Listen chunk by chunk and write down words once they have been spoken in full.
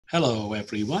Hello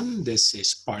everyone, this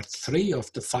is part 3 of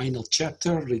the final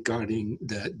chapter regarding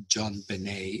the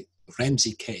JonBenét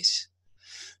Ramsey case.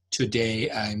 Today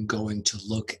I'm going to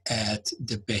look at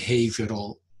the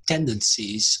behavioral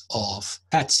tendencies of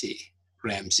Patsy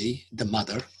Ramsey, the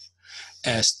mother,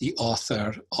 as the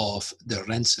author of the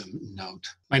ransom note.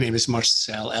 My name is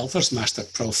Marcel Elvers, Master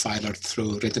Profiler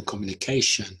through Written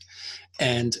Communication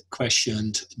and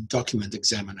Questioned Document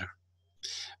Examiner.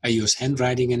 I use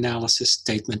handwriting analysis,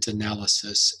 statement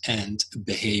analysis, and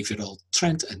behavioral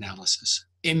trend analysis.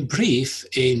 In brief,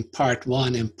 in part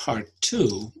 1 and part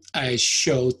 2, I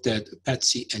showed that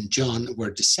Patsy and John were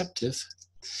deceptive,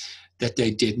 that they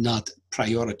did not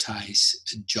prioritize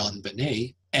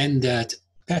JonBenét, and that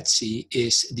Patsy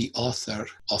is the author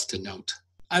of the note.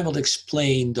 I will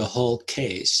explain the whole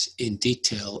case in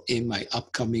detail in my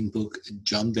upcoming book,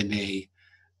 JonBenét,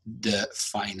 the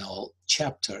final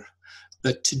chapter.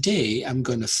 But today I'm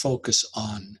going to focus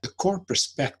on the core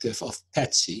perspective of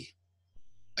Patsy,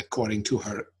 according to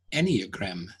her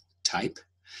Enneagram type,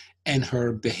 and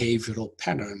her behavioral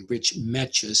pattern, which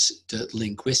matches the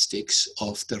linguistics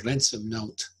of the ransom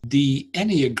note. The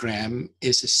Enneagram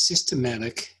is a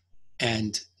systematic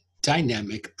and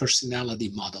dynamic personality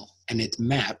model, and it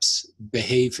maps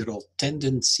behavioral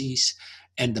tendencies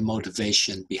and the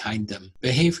motivation behind them.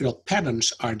 Behavioral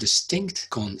patterns are distinct,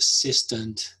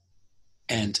 consistent,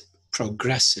 and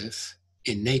progressive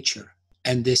in nature.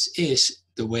 And this is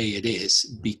the way it is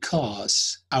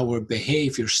because our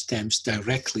behavior stems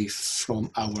directly from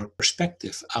our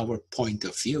perspective, our point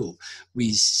of view.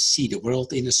 We see the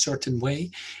world in a certain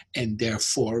way, and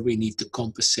therefore we need to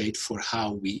compensate for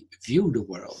how we view the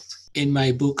world. In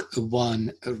my book,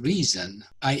 One Reason,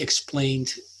 I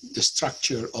explained the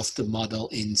structure of the model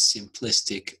in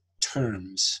simplistic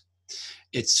terms.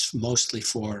 It's mostly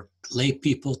for lay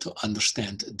people to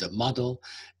understand the model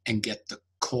and get the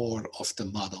core of the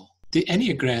model. The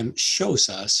Enneagram shows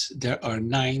us there are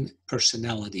 9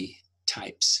 personality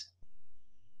types.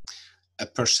 A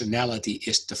personality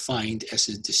is defined as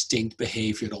a distinct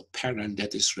behavioral pattern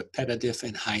that is repetitive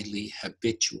and highly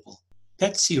habitual.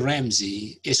 Patsy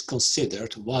Ramsey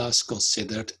was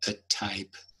considered a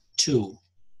type 2.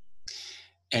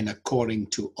 And according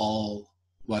to all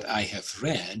what I have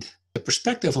read, the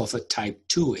perspective of a type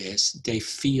 2 is they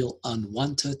feel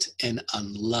unwanted and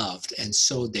unloved, and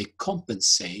so they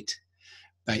compensate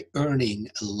by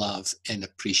earning love and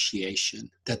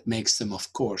appreciation. That makes them,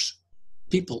 of course,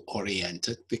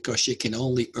 people-oriented, because you can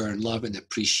only earn love and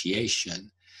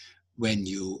appreciation when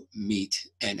you meet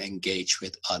and engage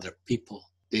with other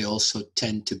people. They also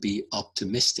tend to be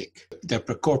optimistic. Their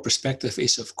core perspective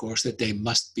is, of course, that they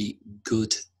must be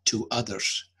good to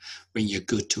others. When you're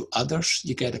good to others,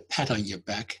 you get a pat on your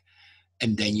back,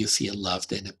 and then you feel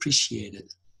loved and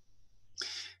appreciated.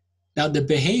 Now, the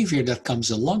behavior that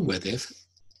comes along with it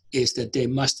is that they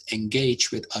must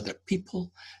engage with other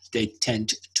people. They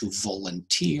tend to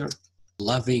volunteer,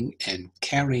 loving and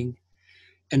caring,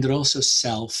 and they're also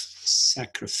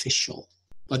self-sacrificial.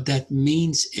 What that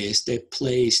means is they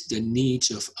place the needs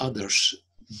of others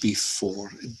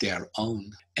before their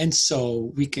own. And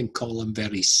so we can call them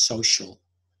very social,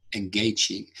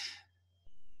 engaging.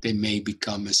 They may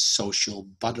become a social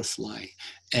butterfly.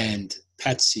 And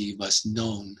Patsy was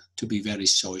known to be very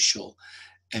social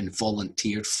and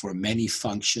volunteered for many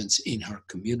functions in her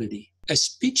community. A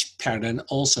speech pattern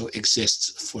also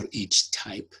exists for each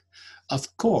type.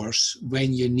 Of course,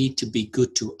 when you need to be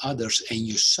good to others and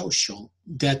you're social,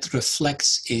 that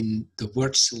reflects in the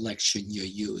word selection you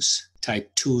use.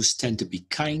 Type 2s tend to be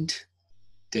kind.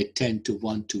 They tend to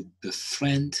want to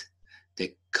befriend.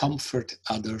 They comfort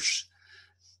others,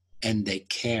 and they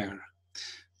care.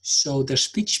 So their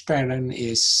speech pattern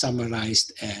is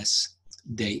summarized as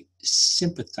they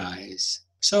sympathize.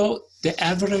 So the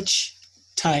average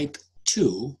type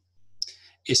 2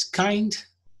 is kind,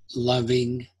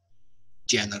 loving,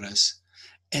 generous,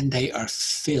 and they are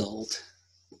filled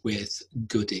with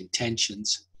good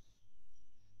intentions.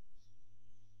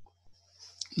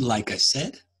 Like I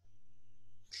said,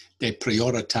 they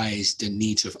prioritize the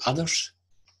needs of others,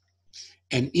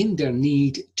 and in their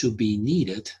need to be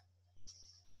needed,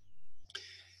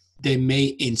 they may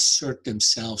insert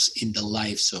themselves in the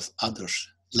lives of others.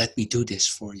 Let me do this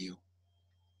for you.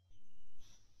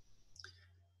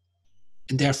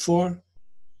 And therefore,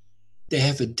 they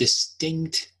have a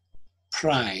distinct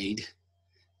pride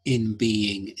in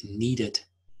being needed.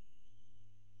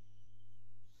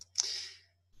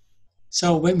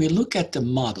 So when we look at the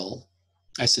model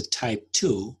as a type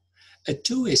 2, a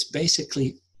 2 is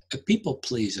basically a people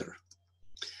pleaser.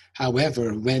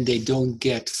 However, when they don't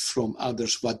get from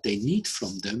others what they need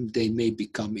from them, they may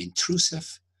become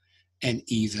intrusive and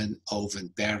even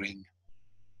overbearing.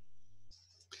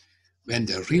 When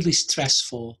they're really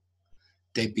stressful,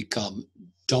 they become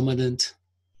dominant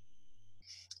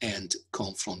and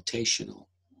confrontational.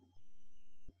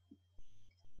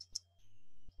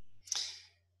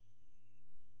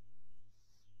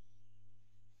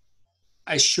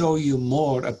 I show you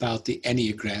more about the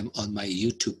Enneagram on my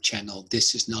YouTube channel.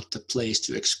 This is not the place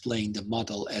to explain the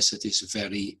model as it is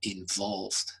very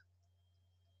involved.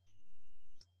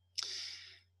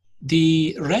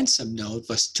 The ransom note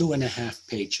was 2.5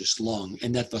 pages long,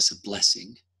 and that was a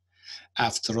blessing.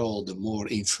 After all, the more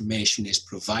information is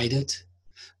provided,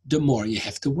 the more you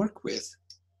have to work with.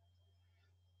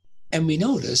 And we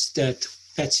noticed that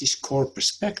Patsy's core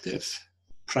perspective,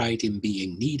 pride in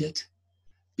being needed,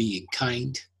 being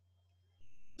kind,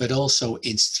 but also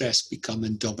in stress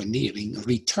becoming domineering,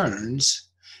 returns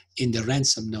in the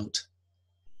ransom note.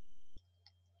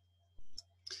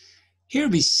 Here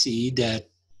we see that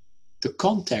the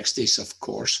context is, of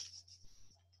course,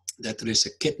 that there is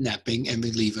a kidnapping and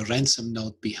we leave a ransom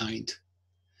note behind.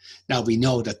 Now we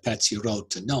know that Patsy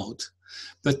wrote the note,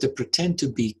 but the pretend to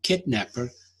be kidnapper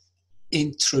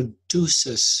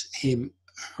introduces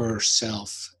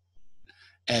herself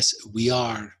as we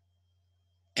are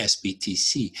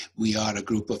SBTC. We are a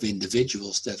group of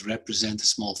individuals that represent a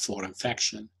small foreign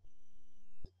faction.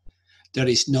 There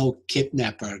is no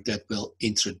kidnapper that will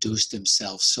introduce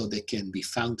themselves so they can be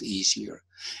found easier,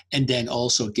 and then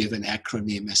also give an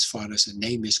acronym as far as a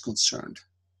name is concerned.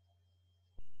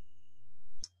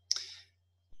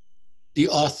 The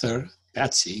author,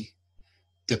 Patsy,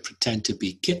 the pretend to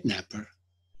be kidnapper,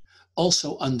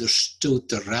 also understood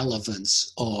the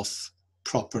relevance of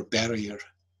proper burial.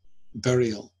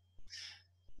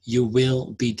 You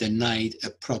will be denied a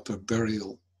proper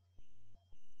burial.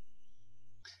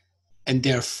 And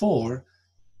therefore,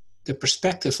 the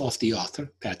perspective of the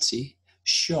author, Patsy,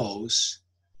 shows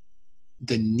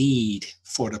the need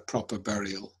for a proper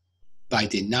burial. By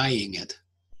denying it,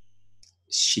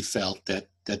 she felt that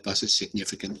that was a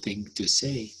significant thing to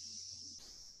say.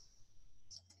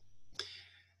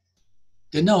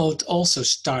 The note also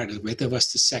started with, there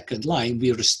was the second line,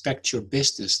 we respect your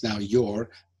business. Now your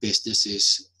business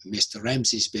is Mr.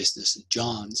 Ramsey's business,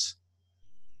 John's.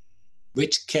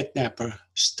 Which kidnapper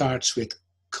starts with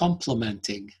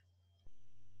complimenting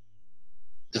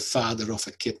the father of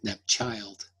a kidnapped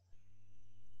child?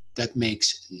 That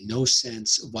makes no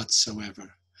sense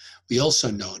whatsoever. We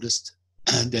also noticed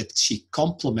that she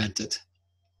complimented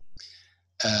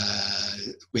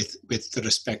with the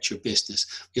respect your business.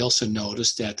 We also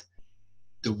noticed that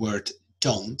the word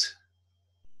don't,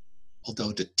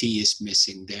 although the T is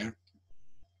missing there,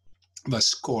 was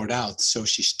scored out. So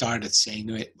she started saying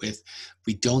it with,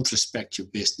 we don't respect your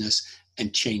business,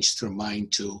 and changed her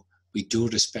mind to, we do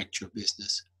respect your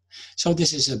business. So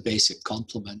this is a basic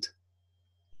compliment.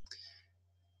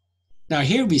 Now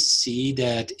here we see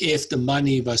that if the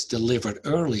money was delivered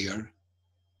earlier,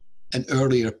 an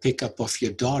earlier pickup of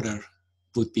your daughter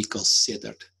would be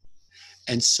considered.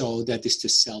 And so that is the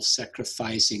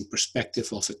self-sacrificing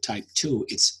perspective of a type 2.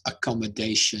 It's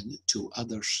accommodation to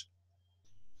others.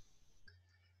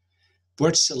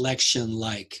 Word selection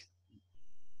like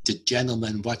the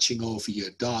gentleman watching over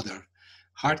your daughter.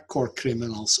 Hardcore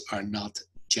criminals are not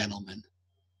gentlemen.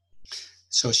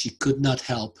 So she could not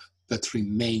help but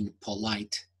remain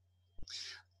polite.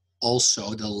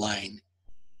 Also the line,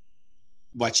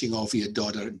 watching over your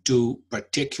daughter, do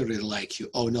particularly like you.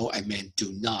 Oh no, I meant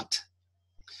do not.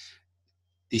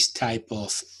 These type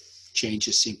of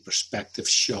changes in perspective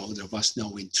show there was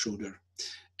no intruder,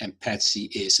 and Patsy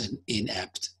is an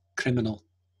inept criminal.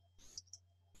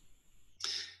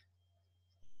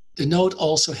 The note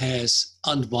also has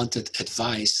unwanted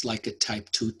advice like a type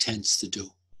 2 tends to do.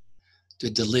 The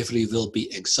delivery will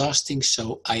be exhausting,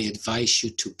 so I advise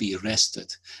you to be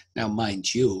rested. Now,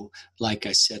 mind you, like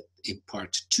I said in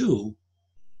part 2,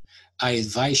 I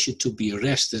advise you to be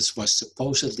rested was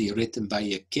supposedly written by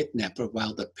a kidnapper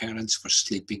while the parents were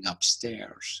sleeping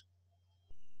upstairs.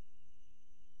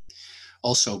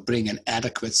 Also, bring an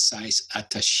adequate size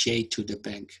attaché to the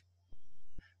bank.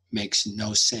 Makes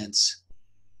no sense.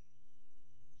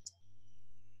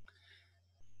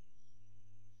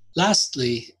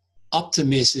 Lastly,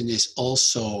 optimism is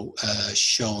also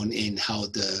shown in how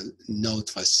the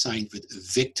note was signed with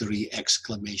victory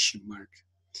exclamation mark.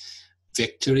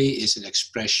 Victory is an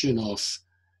expression of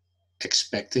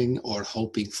expecting or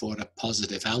hoping for a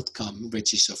positive outcome,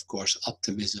 which is of course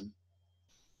optimism.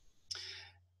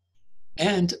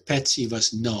 And Patsy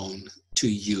was known to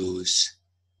use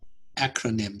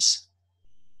acronyms.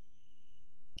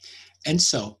 And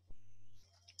so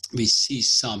we see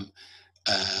some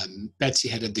Patsy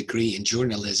had a degree in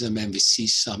journalism, and we see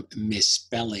some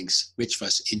misspellings, which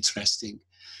was interesting.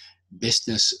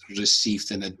 Business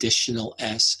received an additional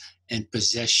S, and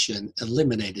possession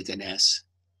eliminated an S.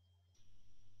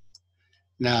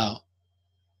 Now,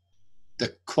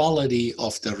 the quality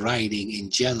of the writing in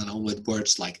general, with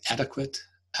words like adequate,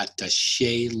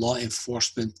 attaché, law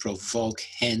enforcement, provoke,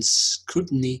 hence,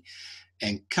 scrutiny,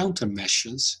 and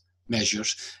countermeasures,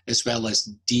 as well as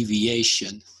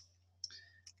deviation,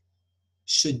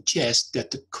 suggest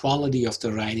that the quality of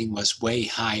the writing was way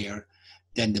higher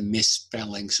than the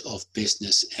misspellings of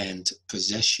business and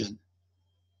possession.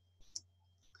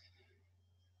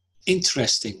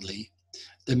 Interestingly,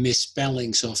 the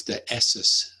misspellings of the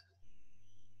S's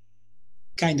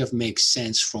kind of makes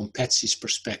sense from Patsy's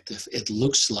perspective. It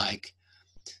looks like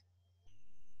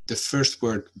the first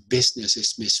word business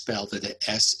is misspelled with an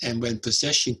S, and when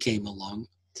possession came along,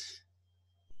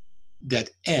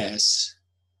 that S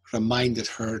reminded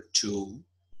her to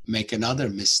make another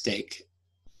mistake,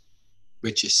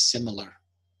 which is similar.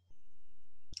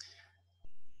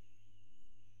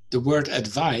 The word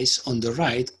advice on the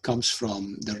right comes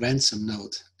from the ransom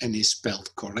note and is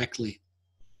spelled correctly.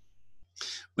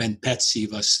 When Patsy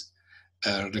was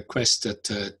requested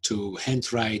to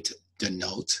handwrite the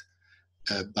note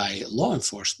by law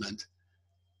enforcement,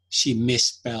 she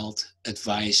misspelled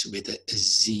advice with a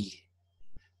Z.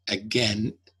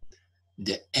 Again,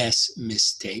 the S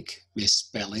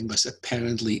misspelling, was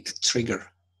apparently a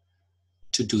trigger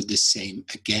to do the same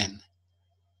again.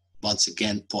 Once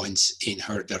again, points in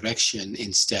her direction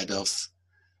instead of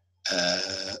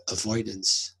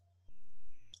avoidance.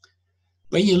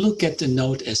 When you look at the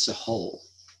note as a whole,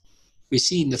 we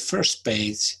see in the first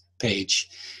page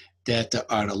that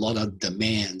there are a lot of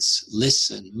demands.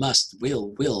 Listen, must,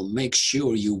 will, make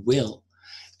sure you will.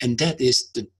 And that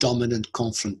is the dominant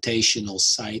confrontational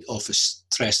side of a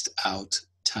stressed out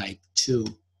type 2.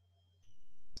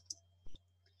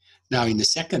 Now in the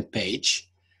second page,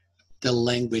 the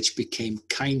language became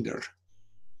kinder.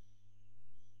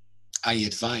 I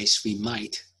advise we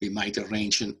might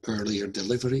arrange an earlier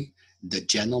delivery. The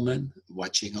gentleman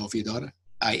watching over your daughter,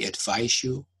 I advise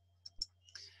you.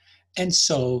 And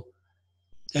so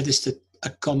that is the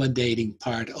accommodating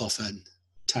part of a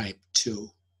type 2.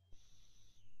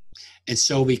 And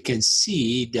so we can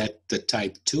see that the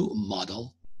type 2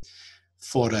 model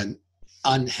for an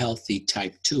unhealthy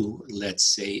type 2, let's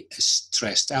say a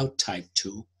stressed out type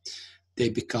 2, they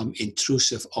become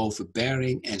intrusive,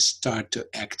 overbearing, and start to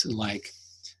act like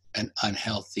an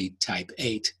unhealthy type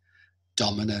 8,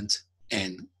 dominant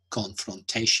and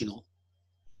confrontational.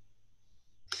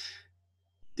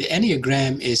 The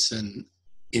Enneagram is an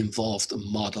involved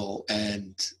model,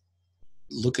 and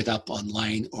look it up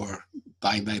online or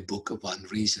buy my book, One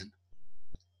Reason.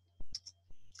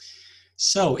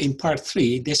 So in part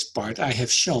 3, this part, I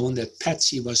have shown that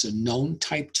Patsy was a known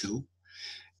type 2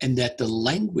 and that the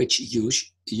language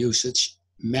usage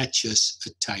matches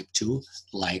a type 2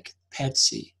 like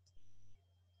Patsy.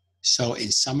 So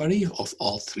in summary of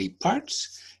all 3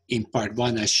 parts, in part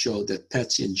 1 I showed that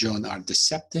Patsy and John are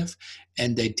deceptive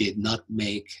and they did not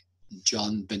make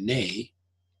JonBenét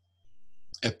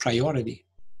a priority.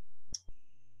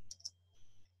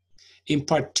 In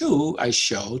part 2 I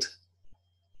showed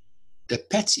that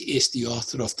Patsy is the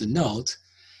author of the note,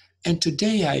 and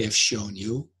today I have shown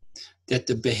you that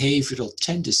the behavioral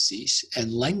tendencies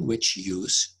and language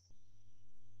use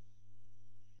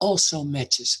also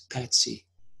matches Patsy.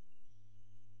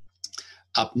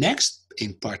 Up next,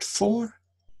 in part 4,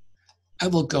 I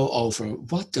will go over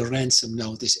what the ransom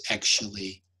note is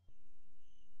actually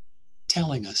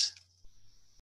telling us.